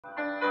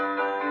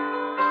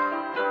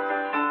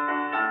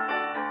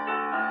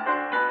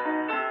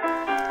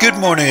Good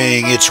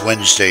morning. It's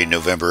Wednesday,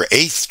 November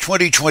 8th,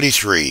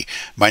 2023.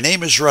 My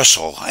name is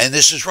Russell, and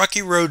this is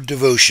Rocky Road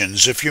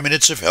Devotions, a few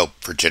minutes of help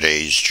for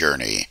today's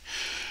journey.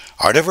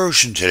 Our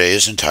devotion today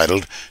is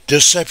entitled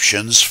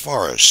Deception's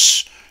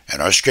Farce,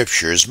 and our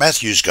scripture is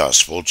Matthew's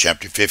Gospel,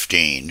 chapter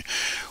 15,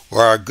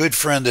 where our good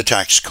friend the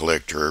tax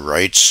collector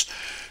writes,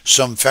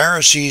 "Some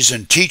Pharisees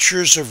and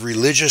teachers of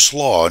religious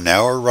law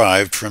now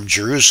arrived from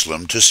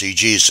Jerusalem to see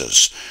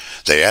Jesus.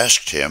 They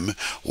asked him,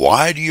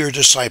 'Why do your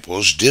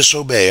disciples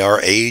disobey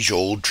our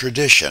age-old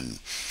tradition?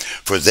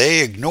 For they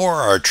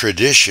ignore our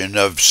tradition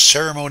of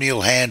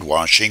ceremonial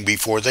hand-washing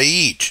before they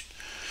eat.'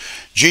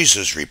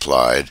 Jesus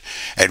replied,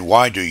 'And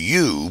why do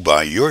you,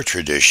 by your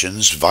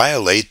traditions,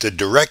 violate the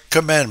direct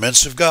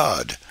commandments of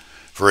God?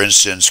 For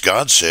instance,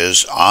 God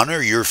says,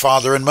 'Honor your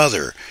father and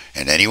mother,'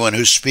 and anyone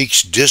who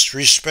speaks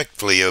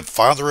disrespectfully of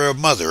father or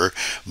mother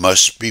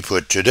must be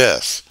put to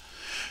death.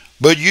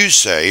 But you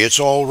say it's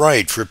all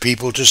right for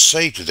people to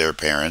say to their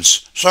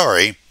parents,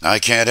 'Sorry, I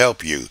can't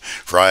help you,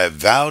 for I have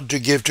vowed to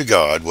give to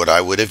God what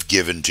I would have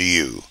given to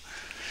you.'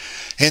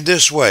 In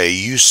this way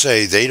you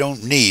say they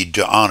don't need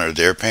to honor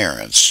their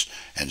parents,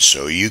 and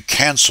so you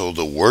cancel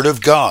the word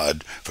of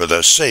God for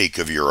the sake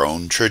of your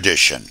own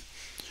tradition.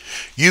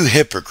 You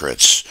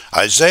hypocrites,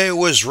 Isaiah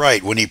was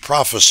right when he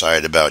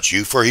prophesied about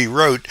you, for he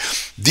wrote,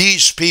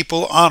 'These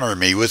people honor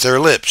me with their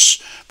lips,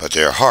 but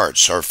their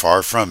hearts are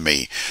far from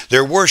me.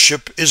 Their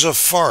worship is a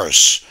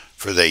farce,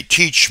 for they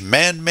teach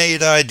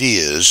man-made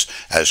ideas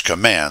as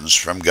commands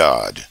from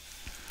God.'"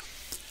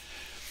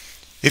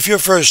 If your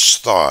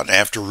first thought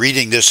after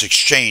reading this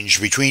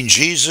exchange between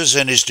Jesus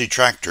and his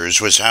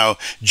detractors was how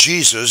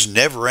Jesus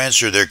never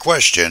answered their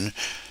question,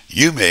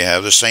 you may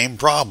have the same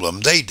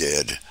problem they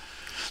did.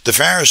 The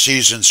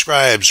Pharisees and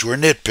scribes were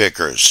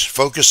nitpickers,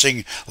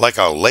 focusing like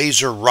a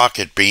laser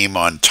rocket beam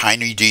on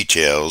tiny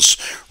details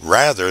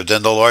rather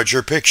than the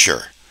larger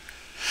picture.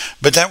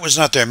 But that was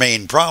not their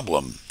main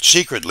problem.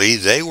 Secretly,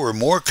 they were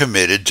more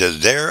committed to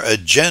their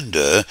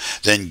agenda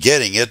than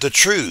getting at the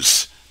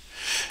truth.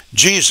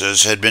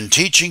 Jesus had been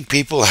teaching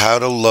people how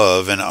to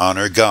love and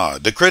honor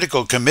God. The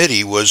critical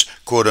committee was,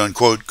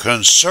 quote-unquote,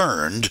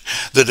 concerned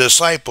the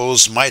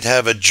disciples might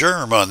have a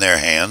germ on their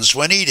hands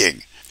when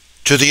eating.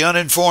 To the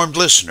uninformed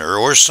listener,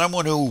 or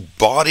someone who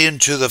bought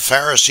into the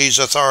Pharisees'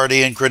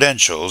 authority and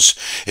credentials,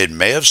 it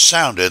may have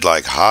sounded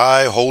like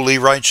high holy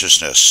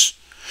righteousness.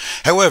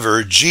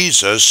 However,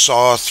 Jesus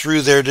saw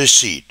through their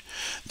deceit.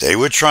 They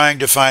were trying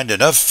to find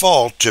enough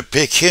fault to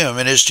pick him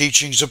and his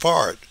teachings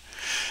apart.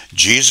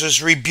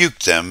 Jesus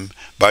rebuked them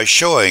by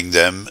showing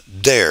them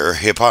their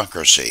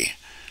hypocrisy.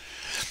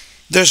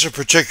 There's a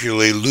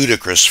particularly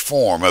ludicrous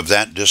form of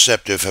that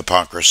deceptive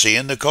hypocrisy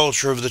in the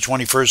culture of the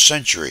 21st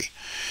century.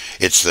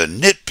 It's the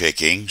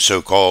nitpicking,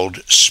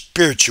 so-called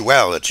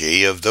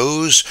spirituality of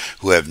those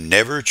who have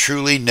never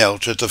truly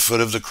knelt at the foot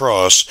of the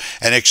cross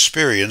and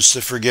experienced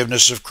the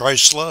forgiveness of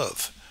Christ's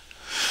love.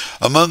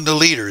 Among the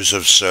leaders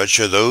of such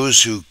are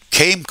those who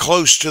came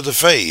close to the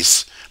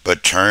faith,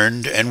 but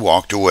turned and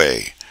walked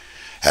away.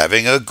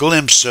 Having a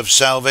glimpse of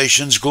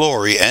salvation's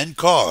glory and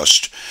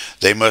cost,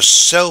 they must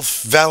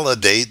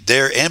self-validate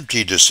their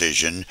empty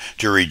decision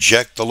to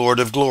reject the Lord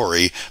of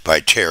glory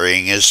by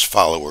tearing his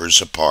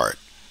followers apart.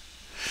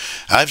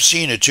 I've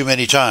seen it too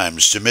many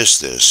times to miss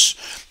this.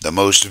 The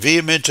most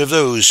vehement of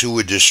those who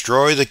would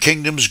destroy the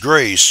kingdom's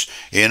grace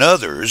in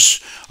others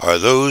are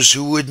those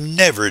who would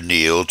never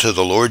kneel to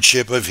the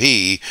lordship of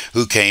he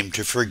who came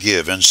to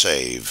forgive and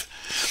save.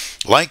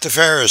 Like the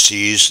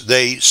Pharisees,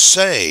 they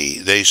say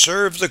they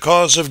serve the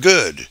cause of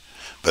good,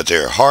 but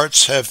their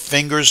hearts have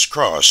fingers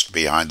crossed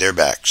behind their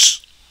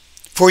backs.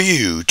 For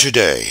you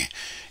today,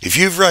 if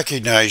you've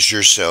recognized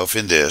yourself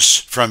in this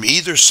from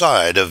either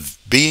side of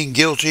being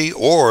guilty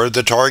or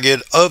the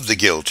target of the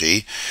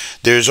guilty,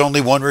 there's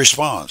only one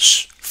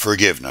response: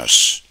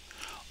 forgiveness.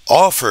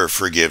 Offer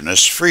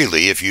forgiveness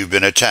freely if you've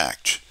been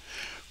attacked.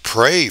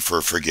 Pray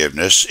for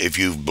forgiveness if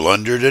you've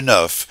blundered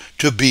enough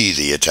to be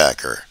the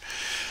attacker.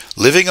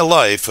 Living a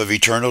life of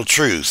eternal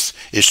truth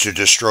is to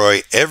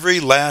destroy every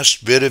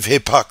last bit of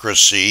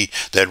hypocrisy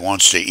that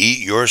wants to eat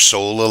your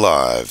soul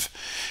alive.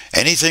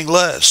 Anything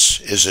less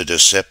is a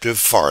deceptive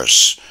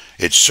farce.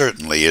 It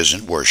certainly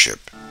isn't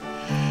worship.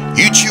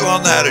 You chew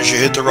on that as you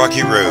hit the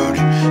rocky road.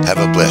 Have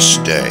a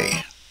blessed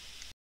day.